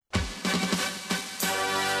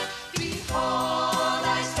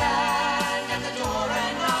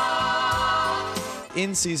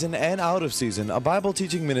In Season and Out of Season, a Bible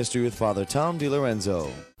teaching ministry with Father Tom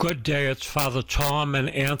DiLorenzo. Good day, it's Father Tom and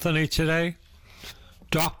Anthony today.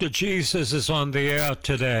 Dr. Jesus is on the air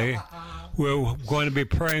today. We're going to be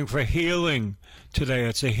praying for healing today.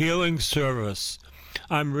 It's a healing service.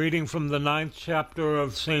 I'm reading from the 9th chapter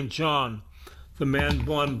of St. John, the man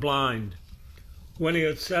born blind. When he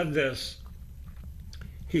had said this,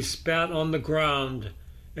 he spat on the ground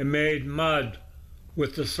and made mud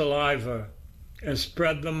with the saliva and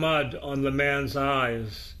spread the mud on the man's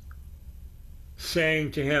eyes,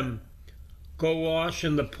 saying to him, "Go wash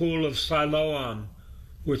in the pool of Siloam,"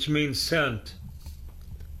 which means sent.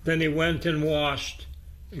 Then he went and washed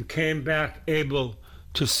and came back able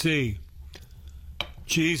to see.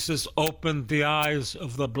 Jesus opened the eyes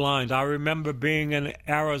of the blind. I remember being in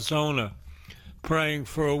Arizona praying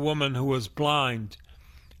for a woman who was blind,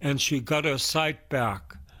 and she got her sight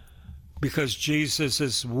back because Jesus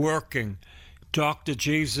is working. Dr.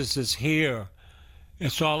 Jesus is here.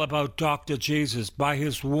 It's all about Dr. Jesus. By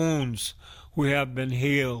his wounds, we have been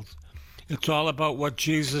healed. It's all about what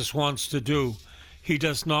Jesus wants to do. He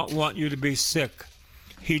does not want you to be sick.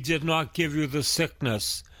 He did not give you the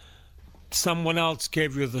sickness. Someone else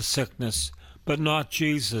gave you the sickness, but not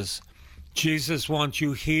Jesus. Jesus wants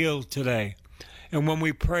you healed today. And when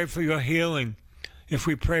we pray for your healing, if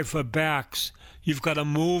we pray for backs, you've got to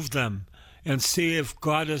move them and see if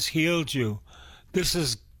God has healed you. This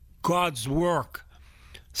is God's work.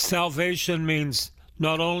 Salvation means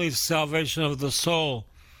not only salvation of the soul,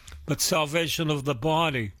 but salvation of the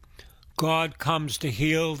body. God comes to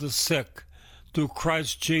heal the sick through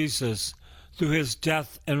Christ Jesus, through his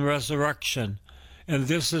death and resurrection. And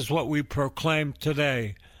this is what we proclaim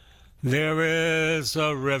today. There is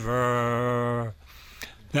a river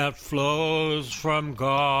that flows from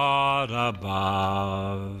God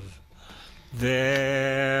above.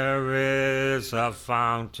 There is a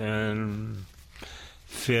fountain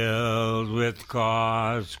filled with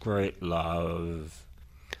God's great love.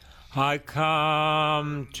 I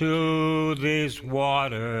come to these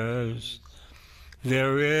waters.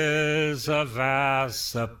 There is a vast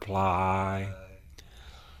supply.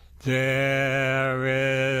 There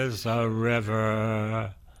is a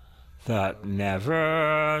river that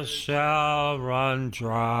never shall run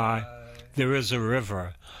dry. There is a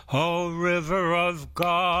river. Oh, river of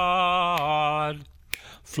God,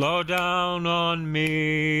 flow down on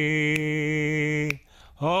me.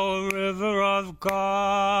 Oh, river of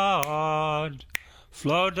God,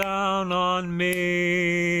 flow down on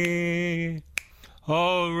me.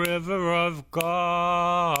 Oh, river of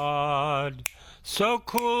God, so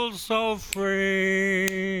cool, so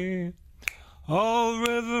free. Oh,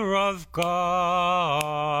 river of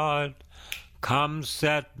God, come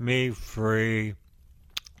set me free.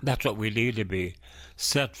 That's what we need to be,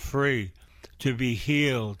 set free, to be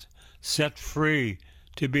healed, set free,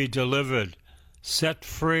 to be delivered, set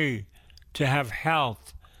free, to have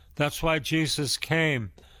health. That's why Jesus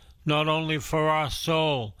came, not only for our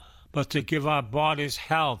soul, but to give our bodies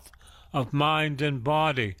health of mind and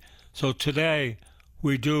body. So today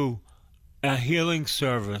we do a healing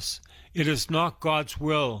service. It is not God's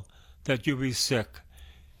will that you be sick.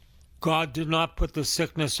 God did not put the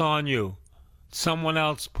sickness on you. Someone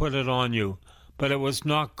else put it on you, but it was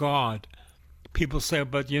not God. People say,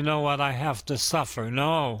 but you know what, I have to suffer.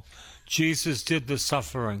 No, Jesus did the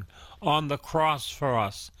suffering on the cross for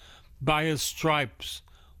us. By his stripes,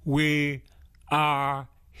 we are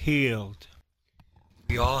healed.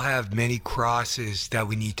 We all have many crosses that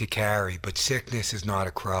we need to carry, but sickness is not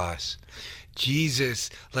a cross. Jesus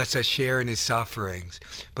lets us share in his sufferings,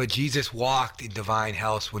 but Jesus walked in divine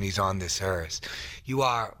health when he's on this earth. You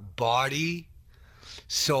are body,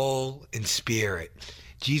 soul, and spirit.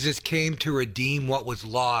 Jesus came to redeem what was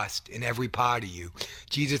lost in every part of you.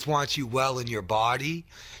 Jesus wants you well in your body.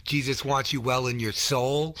 Jesus wants you well in your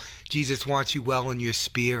soul. Jesus wants you well in your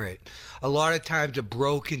spirit. A lot of times a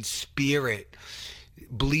broken spirit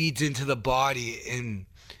bleeds into the body and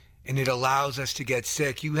it allows us to get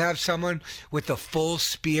sick. You have someone with a full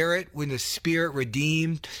spirit, when the spirit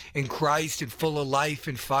redeemed in Christ and full of life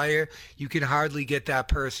and fire, you can hardly get that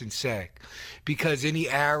person sick, because any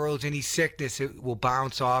arrows, any sickness, it will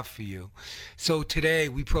bounce off for you. So today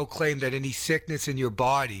we proclaim that any sickness in your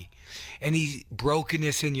body, any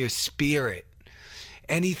brokenness in your spirit,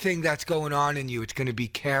 anything that's going on in you, it's going to be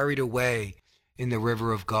carried away in the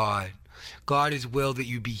river of God. God has willed that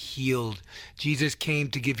you be healed. Jesus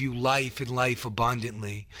came to give you life and life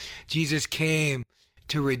abundantly. Jesus came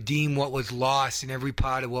to redeem what was lost and every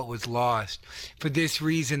part of what was lost. For this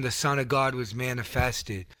reason, the Son of God was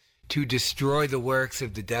manifested, to destroy the works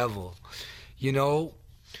of the devil. You know,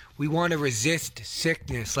 We want to resist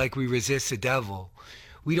sickness like we resist the devil.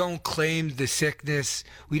 We don't claim the sickness.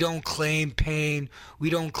 We don't claim pain.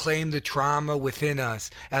 We don't claim the trauma within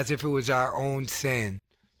us as if it was our own sin.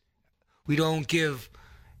 We don't give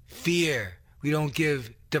fear. We don't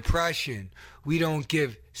give depression. We don't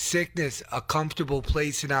give sickness a comfortable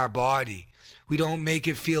place in our body. We don't make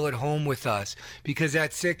it feel at home with us, because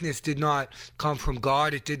that sickness did not come from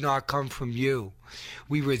God. It did not come from you.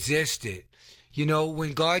 We resist it. You know,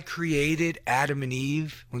 when God created Adam and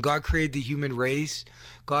Eve, when God created the human race,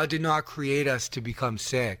 God did not create us to become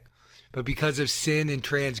sick. But because of sin and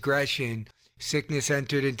transgression, sickness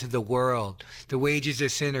entered into the world. The wages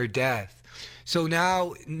of sin are death. So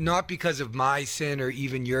now, not because of my sin or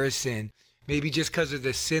even your sin, maybe just because of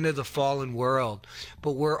the sin of the fallen world,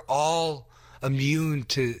 but we're all immune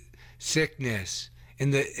to sickness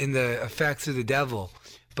and the effects of the devil.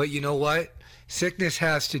 But you know what? Sickness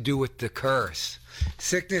has to do with the curse.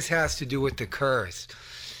 Sickness has to do with the curse.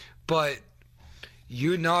 But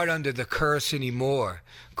you're not under the curse anymore.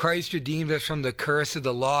 Christ redeemed us from the curse of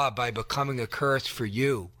the law by becoming a curse for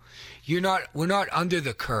you. We're not under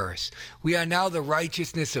the curse. We are now the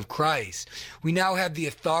righteousness of Christ. We now have the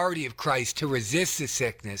authority of Christ to resist the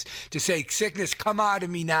sickness, to say, sickness, come out of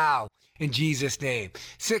me now in Jesus' name.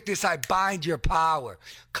 Sickness, I bind your power.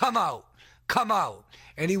 Come out. Come out.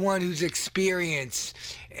 Anyone who's experienced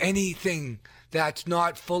anything that's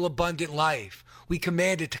not full abundant life, we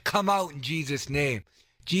command it to come out in Jesus' name.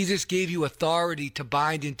 Jesus gave you authority to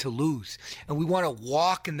bind and to loose, and we want to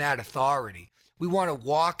walk in that authority. We want to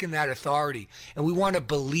walk in that authority, and we want to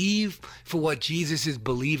believe for what Jesus is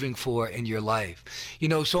believing for in your life. You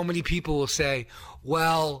know, so many people will say,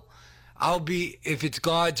 well, if it's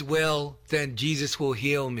God's will, then Jesus will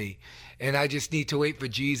heal me, and I just need to wait for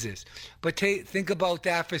Jesus. But think about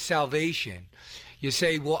that for salvation. You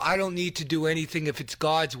say, well, I don't need to do anything. If it's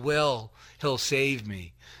God's will, he'll save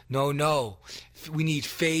me. No. We need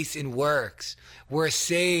faith and works. We're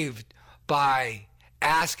saved by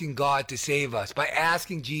asking God to save us, by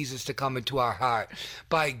asking Jesus to come into our heart,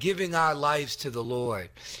 by giving our lives to the Lord.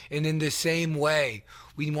 And in the same way,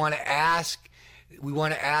 we want to ask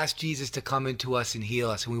Jesus to come into us and heal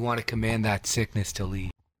us, and we want to command that sickness to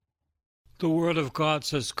leave. The Word of God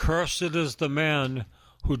says, "Cursed is the man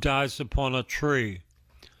who dies upon a tree."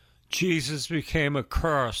 Jesus became a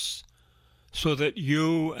curse so that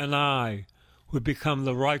you and I would become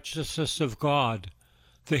the righteousness of God,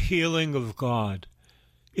 the healing of God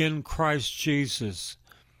in Christ Jesus.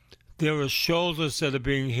 There are shoulders that are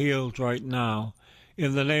being healed right now.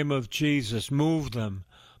 In the name of Jesus, move them.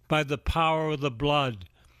 By the power of the blood,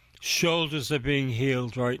 shoulders are being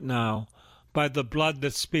healed right now. By the blood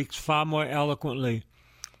that speaks far more eloquently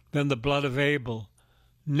than the blood of Abel.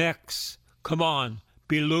 Necks, come on,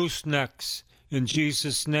 be loose necks in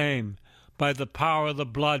Jesus' name. By the power of the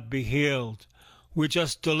blood, be healed. We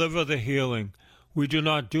just deliver the healing. We do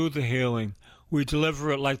not do the healing. We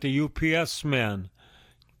deliver it like the UPS man.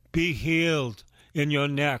 Be healed in your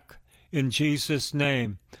neck in Jesus'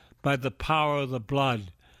 name. By the power of the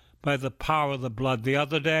blood. By the power of the blood. The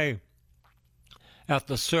other day at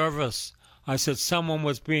the service, I said someone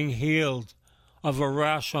was being healed of a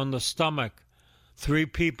rash on the stomach. 3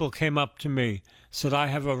 people came up to me, said, I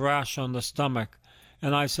have a rash on the stomach.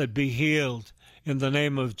 And I said, be healed in the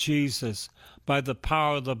name of Jesus by the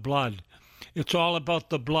power of the blood. It's all about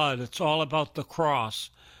the blood. It's all about the cross.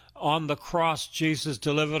 On the cross, Jesus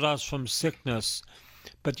delivered us from sickness.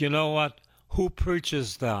 But you know what? Who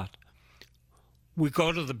preaches that? We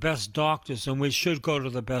go to the best doctors, and we should go to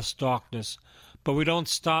the best doctors. But we don't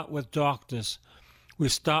start with doctors. We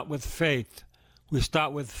start with faith. We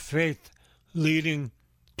start with faith leading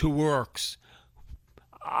to works.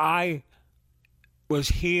 I was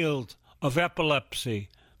healed of epilepsy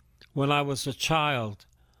when I was a child.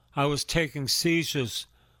 I was taking seizures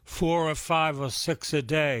 4 or 5 or 6 a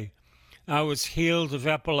day. I was healed of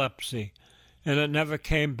epilepsy, and it never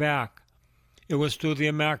came back. It was through the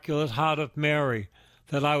Immaculate Heart of Mary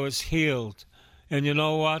that I was healed. And you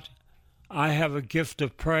know what? I have a gift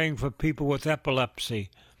of praying for people with epilepsy,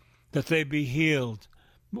 that they be healed.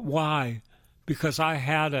 Why? Because I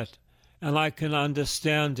had it, and I can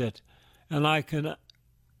understand it, and I can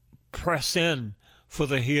press in for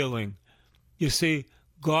the healing. You see,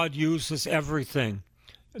 God uses everything.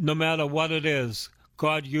 No matter what it is,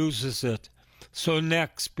 God uses it. So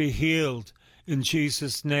necks, be healed in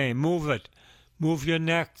Jesus' name. Move it. Move your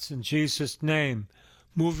necks in Jesus' name.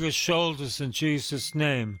 Move your shoulders in Jesus'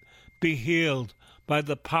 name. Be healed by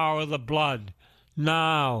the power of the blood.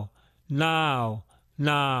 Now, now,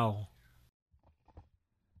 now.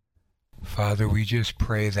 Father, we just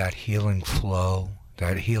pray that healing flow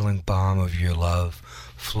that healing balm of your love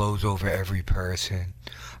flows over every person.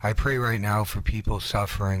 I pray right now for people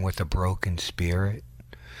suffering with a broken spirit.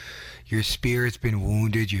 Your spirit's been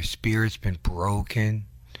wounded, your spirit's been broken,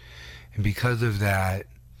 and because of that,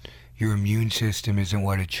 your immune system isn't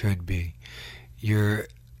what it should be. You're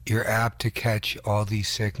apt to catch all these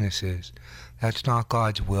sicknesses. That's not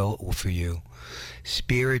God's will for you.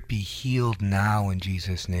 Spirit, be healed now in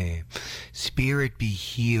Jesus' name. Spirit, be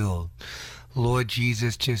healed. Lord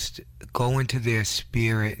Jesus, just go into their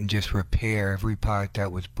spirit and just repair every part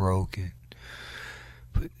that was broken.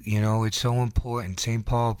 You know, it's so important. St.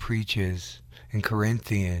 Paul preaches in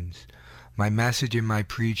Corinthians, my message and my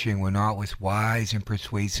preaching were not with wise and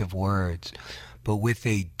persuasive words, but with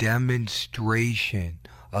a demonstration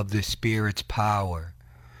of the Spirit's power,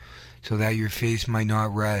 so that your faith might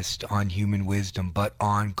not rest on human wisdom, but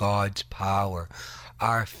on God's power.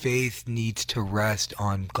 Our faith needs to rest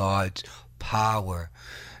on God's power,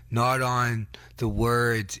 not on the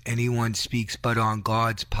words anyone speaks, but on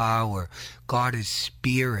God's power. God is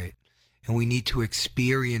spirit, and we need to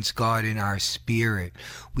experience God in our spirit.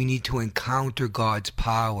 We need to encounter God's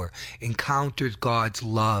power, encounter God's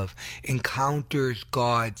love, encounter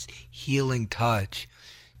God's healing touch.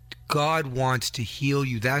 God wants to heal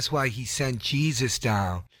you. That's why he sent Jesus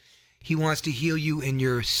down. He wants to heal you in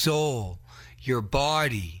your soul, your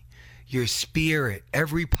body, your spirit,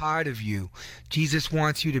 every part of you. Jesus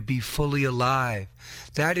wants you to be fully alive.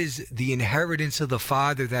 That is the inheritance of the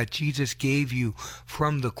Father that Jesus gave you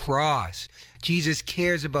from the cross. Jesus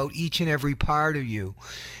cares about each and every part of you.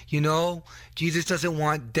 You know, Jesus doesn't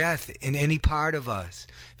want death in any part of us.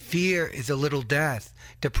 Fear is a little death.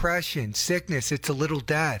 Depression, sickness, it's a little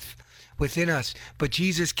death within us. But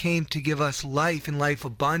Jesus came to give us life and life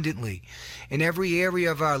abundantly in every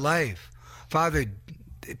area of our life. Father,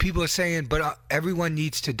 people are saying, but everyone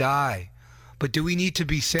needs to die. But do we need to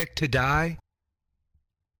be sick to die?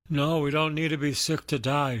 No, we don't need to be sick to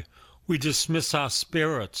die. We dismiss our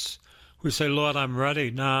spirits. We say, Lord, I'm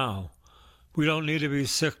ready now. We don't need to be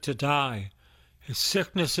sick to die.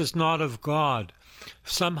 Sickness is not of God.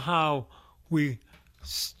 Somehow we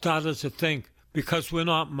started to think, because we're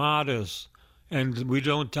not martyrs and we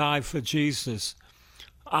don't die for Jesus,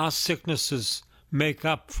 our sicknesses make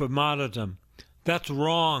up for martyrdom. That's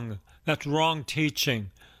wrong. That's wrong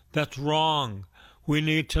teaching. That's wrong. We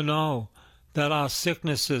need to know that our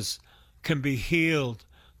sicknesses can be healed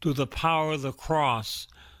through the power of the cross,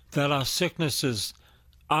 that our sicknesses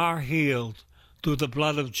are healed through the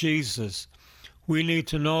blood of Jesus. We need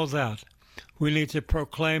to know that. We need to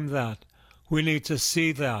proclaim that. We need to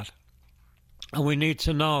see that. And we need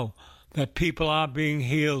to know that people are being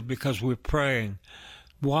healed because we're praying.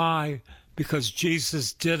 Why? Because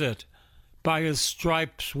Jesus did it. By his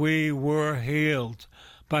stripes we were healed.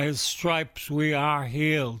 By his stripes we are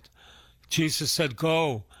healed. Jesus said,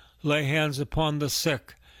 go, lay hands upon the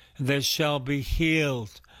sick, and they shall be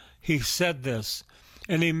healed. He said this,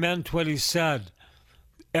 and he meant what he said.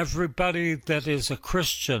 Everybody that is a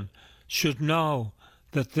Christian should know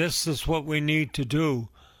that this is what we need to do,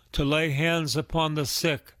 to lay hands upon the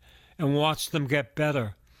sick and watch them get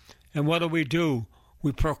better. And what do?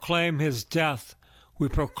 We proclaim his death. We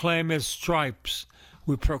proclaim his stripes.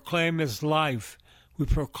 We proclaim his life. We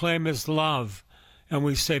proclaim his love. And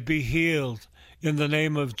we say, be healed in the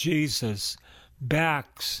name of Jesus.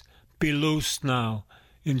 Backs, be loosed now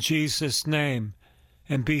in Jesus' name.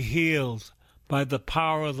 And be healed by the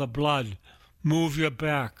power of the blood. Move your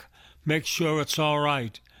back. Make sure it's all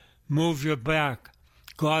right. Move your back.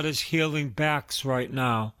 God is healing backs right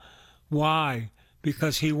now. Why?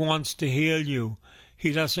 Because he wants to heal you.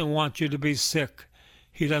 He doesn't want you to be sick.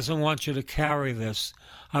 He doesn't want you to carry this.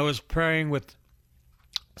 I was praying with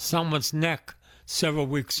someone's neck several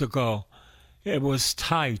weeks ago. It was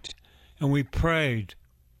tight, and we prayed.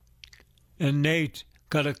 And Nate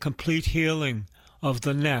got a complete healing of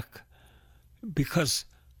the neck because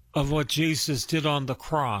of what Jesus did on the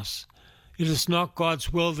cross. It is not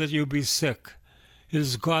God's will that you be sick. It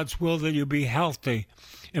is God's will that you be healthy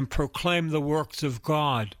and proclaim the works of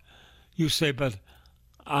God. You say, but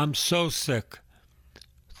I'm so sick.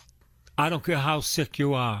 I don't care how sick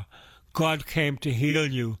you are. God came to heal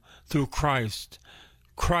you through Christ.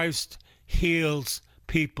 Christ heals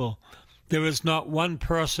people. There is not one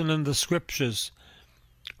person in the Scriptures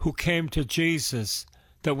who came to Jesus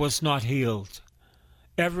that was not healed.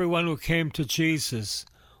 Everyone who came to Jesus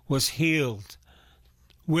was healed.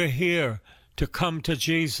 We're here to come to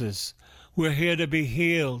Jesus. We're here to be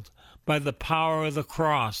healed by the power of the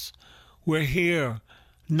cross. We're here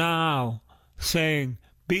now saying,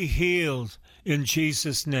 be healed in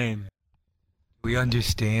Jesus' name. We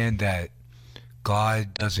understand that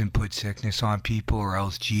God doesn't put sickness on people, or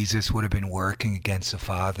else Jesus would have been working against the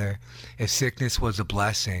Father. If sickness was a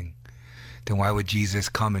blessing, then why would Jesus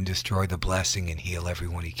come and destroy the blessing and heal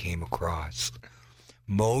everyone he came across?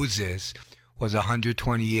 Moses was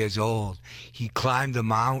 120 years old. He climbed the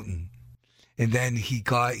mountain, and then he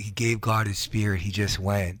gave God his spirit. He just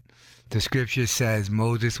went. The scripture says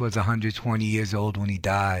Moses was 120 years old when he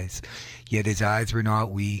dies, yet his eyes were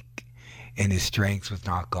not weak and his strength was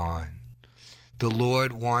not gone. The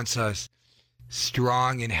Lord wants us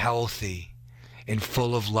strong and healthy and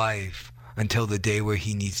full of life until the day where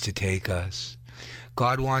he needs to take us.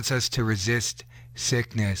 God wants us to resist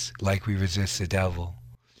sickness like we resist the devil.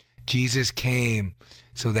 Jesus came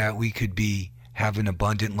so that we could have an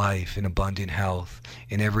abundant life and abundant health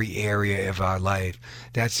in every area of our life.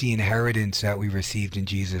 That's the inheritance that we received in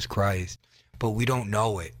Jesus Christ. But we don't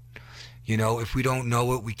know it. You know, if we don't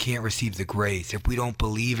know it, we can't receive the grace. If we don't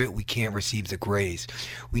believe it, we can't receive the grace.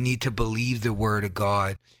 We need to believe the word of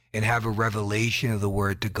God and have a revelation of the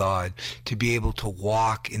word to God to be able to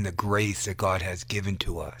walk in the grace that God has given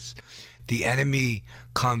to us. The enemy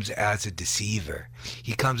comes as a deceiver.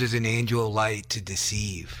 He comes as an angel of light to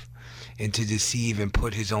deceive and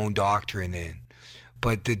put his own doctrine in.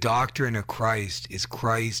 But the doctrine of Christ is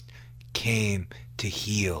Christ came to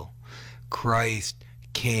heal. Christ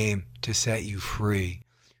came to set you free.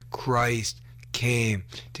 Christ came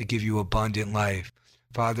to give you abundant life.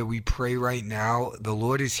 Father, we pray right now, the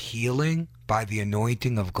Lord is healing by the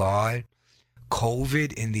anointing of God,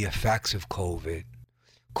 COVID and the effects of COVID.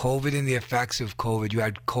 COVID and the effects of COVID. You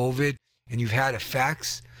had COVID and you've had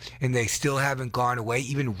effects and they still haven't gone away.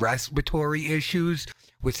 Even respiratory issues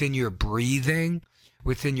within your breathing,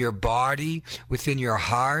 within your body, within your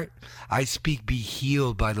heart. I speak, be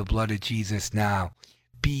healed by the blood of Jesus now.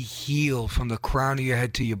 Be healed from the crown of your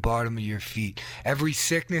head to your bottom of your feet. Every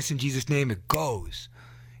sickness in Jesus' name, it goes.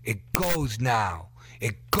 It goes now.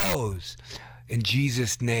 It goes in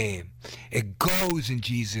Jesus' name. It goes in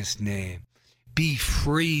Jesus' name. Be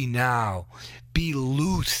free now. Be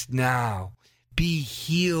loosed now. Be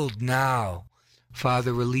healed now.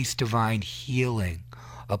 Father, release divine healing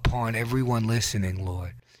upon everyone listening,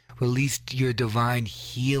 Lord. Release your divine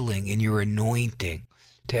healing and your anointing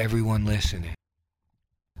to everyone listening.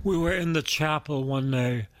 We were in the chapel one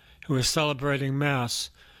day and we were celebrating Mass,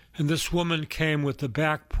 and this woman came with a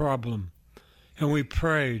back problem, and we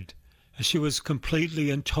prayed, and she was completely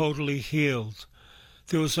and totally healed.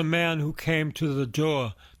 There was a man who came to the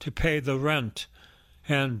door to pay the rent,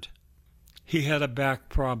 and he had a back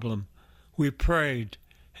problem. We prayed,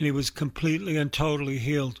 and he was completely and totally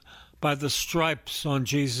healed by the stripes on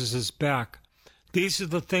Jesus' back. These are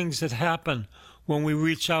the things that happen when we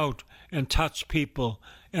reach out and touch people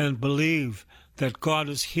and believe that God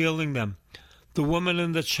is healing them. The woman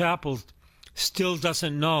in the chapel still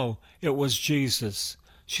doesn't know it was Jesus.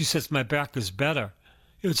 She says, my back is better.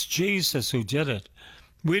 It's Jesus who did it.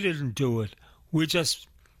 We didn't do it. We just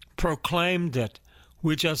proclaimed it.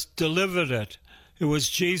 We just delivered it. It was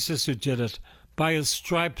Jesus who did it. By his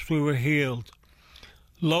stripes we were healed.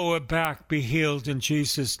 Lower back be healed in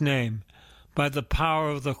Jesus' name. By the power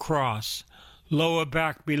of the cross. Lower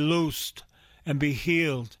back be loosed and be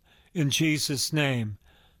healed in Jesus' name.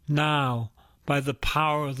 Now, by the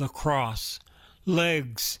power of the cross.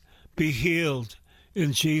 Legs be healed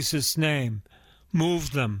in Jesus' name.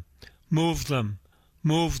 Move them, move them,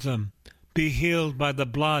 move them. Be healed by the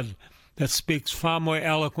blood that speaks far more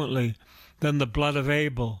eloquently than the blood of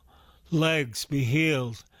Abel. Legs be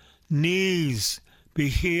healed. Knees be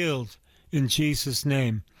healed in Jesus'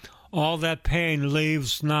 name. All that pain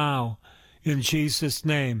leaves now in Jesus'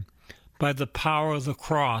 name. By the power of the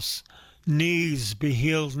cross. Knees be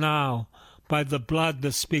healed now by the blood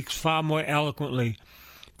that speaks far more eloquently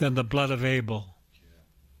than the blood of Abel.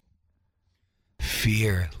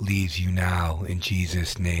 Fear leaves you now in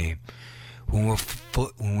Jesus' name. When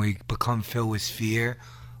we become filled with fear,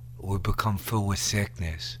 we become filled with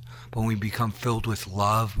sickness. When we become filled with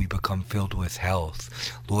love, we become filled with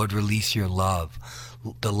health. Lord, release your love.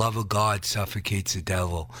 The love of God suffocates the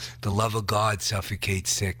devil. The love of God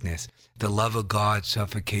suffocates sickness. The love of God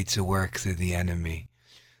suffocates the works of the enemy.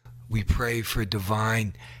 We pray for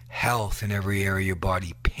divine health in every area of your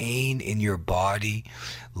body. Pain in your body,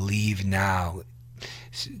 leave now.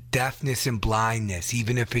 Deafness and blindness,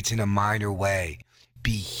 even if it's in a minor way,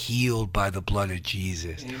 be healed by the blood of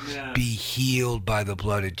Jesus. Amen. Be healed by the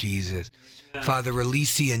blood of Jesus. Amen. Father,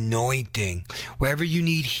 release the anointing. Wherever you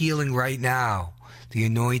need healing right now, the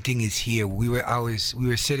anointing is here. We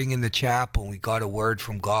were sitting in the chapel and we got a word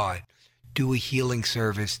from God. Do a healing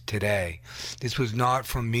service today. This was not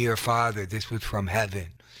from me or Father. This was from heaven.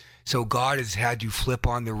 So God has had you flip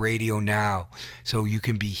on the radio now so you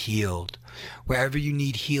can be healed. Wherever you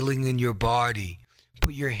need healing in your body,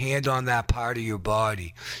 put your hand on that part of your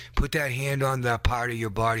body. Put that hand on that part of your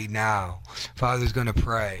body now. Father's going to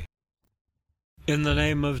pray. In the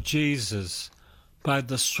name of Jesus, by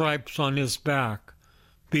the stripes on his back,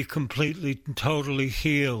 be completely and totally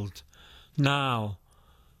healed. Now,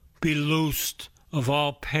 be loosed of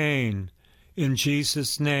all pain in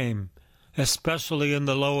Jesus' name, especially in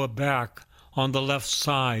the lower back on the left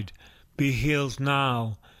side. Be healed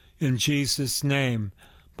now in Jesus' name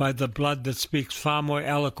by the blood that speaks far more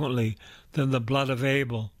eloquently than the blood of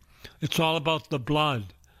Abel. It's all about the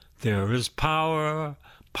blood. There is power,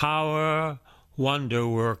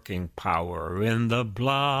 wonder-working power in the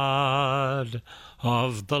blood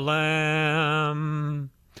of the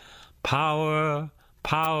Lamb. Power,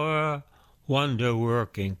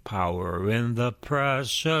 wonder-working power in the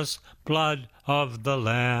precious blood of the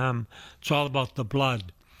Lamb. It's all about the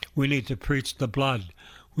blood. We need to preach the blood.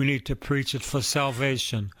 We need to preach it for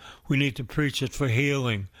salvation. We need to preach it for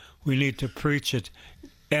healing. We need to preach it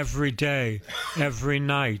every day, every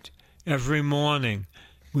night, every morning.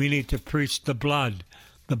 We need to preach the blood.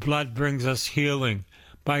 The blood brings us healing.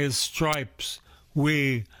 By his stripes,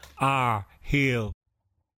 we are healed.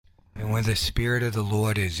 And where the Spirit of the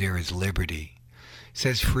Lord is, there is liberty. It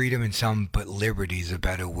says freedom in some, but liberty is a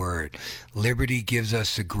better word. Liberty gives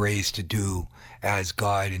us the grace to do as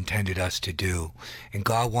God intended us to do. And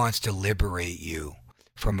God wants to liberate you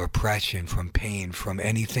from oppression, from pain, from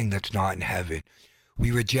anything that's not in heaven.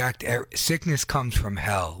 We reject, sickness comes from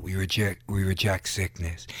hell. We reject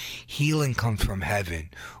sickness. Healing comes from heaven.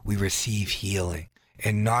 We receive healing.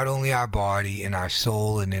 And not only our body, in our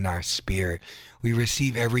soul, and in our spirit. We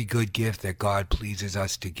receive every good gift that God pleases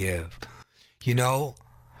us to give. You know,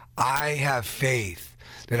 I have faith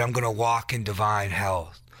that I'm going to walk in divine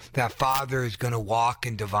health. That Father is going to walk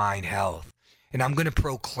in divine health. And I'm going to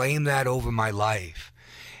proclaim that over my life.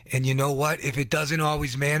 And you know what? If it doesn't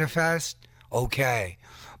always manifest, okay.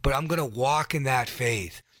 But I'm going to walk in that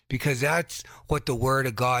faith because that's what the Word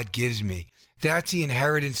of God gives me. That's the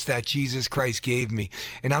inheritance that Jesus Christ gave me.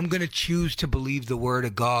 And I'm going to choose to believe the Word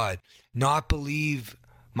of God, not believe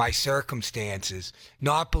my circumstances,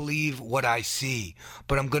 not believe what I see,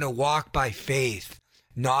 but I'm going to walk by faith,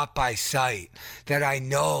 not by sight. That I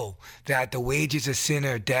know that the wages of sin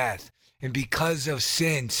are death. And because of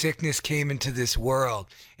sin, sickness came into this world.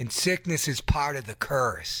 And sickness is part of the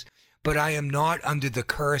curse. But I am not under the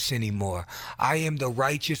curse anymore. I am the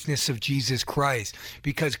righteousness of Jesus Christ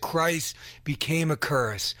because Christ became a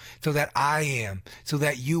curse so that I am, so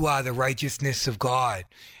that you are the righteousness of God.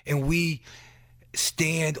 And we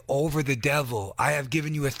stand over the devil. I have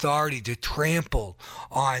given you authority to trample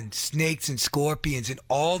on snakes and scorpions and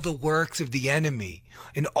all the works of the enemy.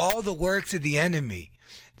 And all the works of the enemy.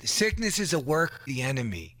 The sickness is a work of the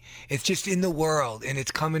enemy. It's just in the world and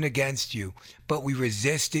it's coming against you. But we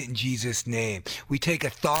resist it in Jesus' name. We take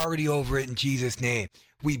authority over it in Jesus' name.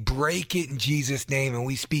 We break it in Jesus' name and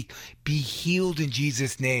we speak, be healed in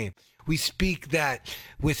Jesus' name. We speak that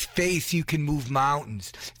with faith you can move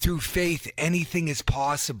mountains. Through faith anything is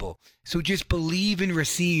possible. So just believe and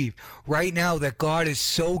receive right now that God is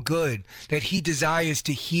so good that he desires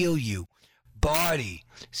to heal you. Body,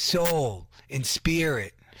 soul, and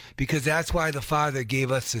spirit. Because that's why the Father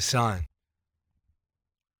gave us the Son.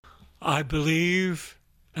 I believe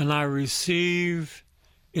and I receive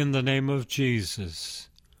in the name of Jesus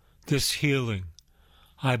this healing.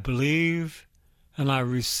 I believe and I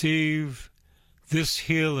receive this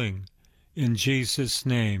healing in Jesus'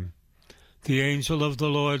 name. The angel of the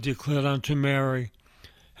Lord declared unto Mary,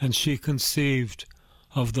 and she conceived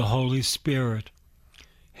of the Holy Spirit.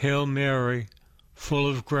 Hail Mary, full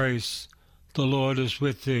of grace, the Lord is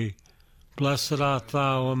with thee. Blessed art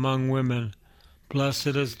thou among women. Blessed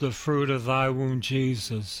is the fruit of thy womb,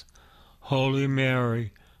 Jesus. Holy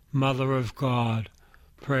Mary, Mother of God,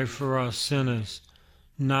 pray for us sinners,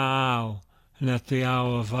 now and at the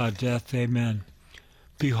hour of our death. Amen.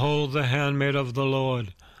 Behold the handmaid of the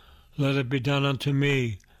Lord. Let it be done unto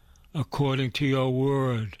me according to your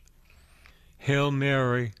word. Hail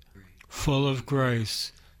Mary, full of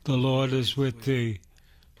grace, the Lord is with thee.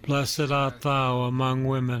 Blessed art thou among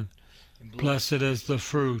women. Blessed is the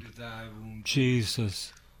fruit,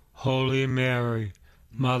 Jesus. Holy Mary,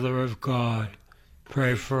 Mother of God,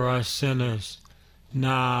 pray for us sinners,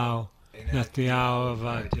 now and at the hour of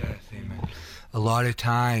our death. Amen. A lot of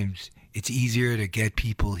times it's easier to get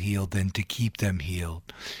people healed than to keep them healed,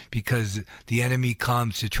 because the enemy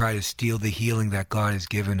comes to try to steal the healing that God has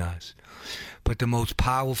given us. But the most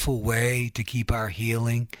powerful way to keep our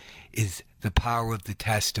healing is the power of the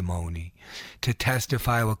testimony, to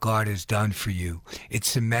testify what God has done for you. It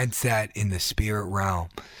cements that in the spirit realm.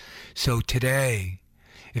 So today,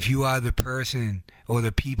 if you are the person or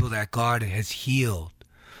the people that God has healed,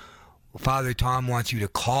 Father Tom wants you to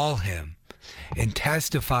call him and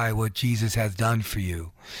testify what Jesus has done for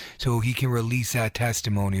you, so he can release that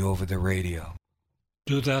testimony over the radio.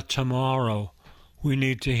 Do that tomorrow. We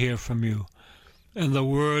need to hear from you. And the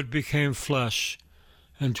Word became flesh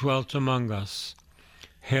and dwelt among us.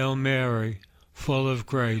 Hail Mary, full of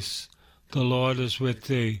grace, the Lord is with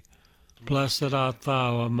thee. Blessed art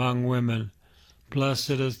thou among women.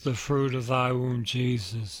 Blessed is the fruit of thy womb,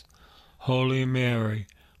 Jesus. Holy Mary,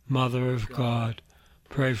 Mother of God,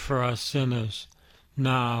 pray for us sinners,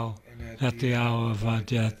 now and at the hour of our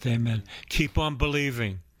death. Amen. Keep on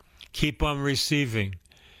believing. Keep on receiving.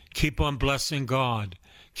 Keep on blessing God.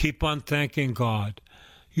 Keep on thanking God.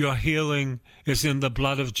 Your healing is in the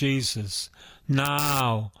blood of Jesus,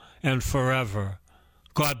 now and forever.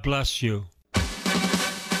 God bless you.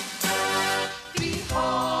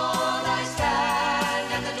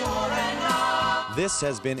 This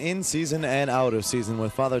has been In Season and Out of Season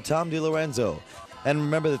with Father Tom DiLorenzo. And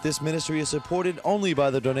remember that this ministry is supported only by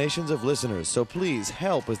the donations of listeners, so please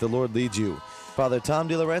help as the Lord leads you. Father Tom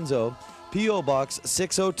DiLorenzo, P.O. Box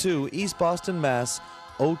 602, East Boston, Mass.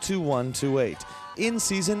 02128. In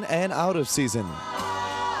Season and Out of Season.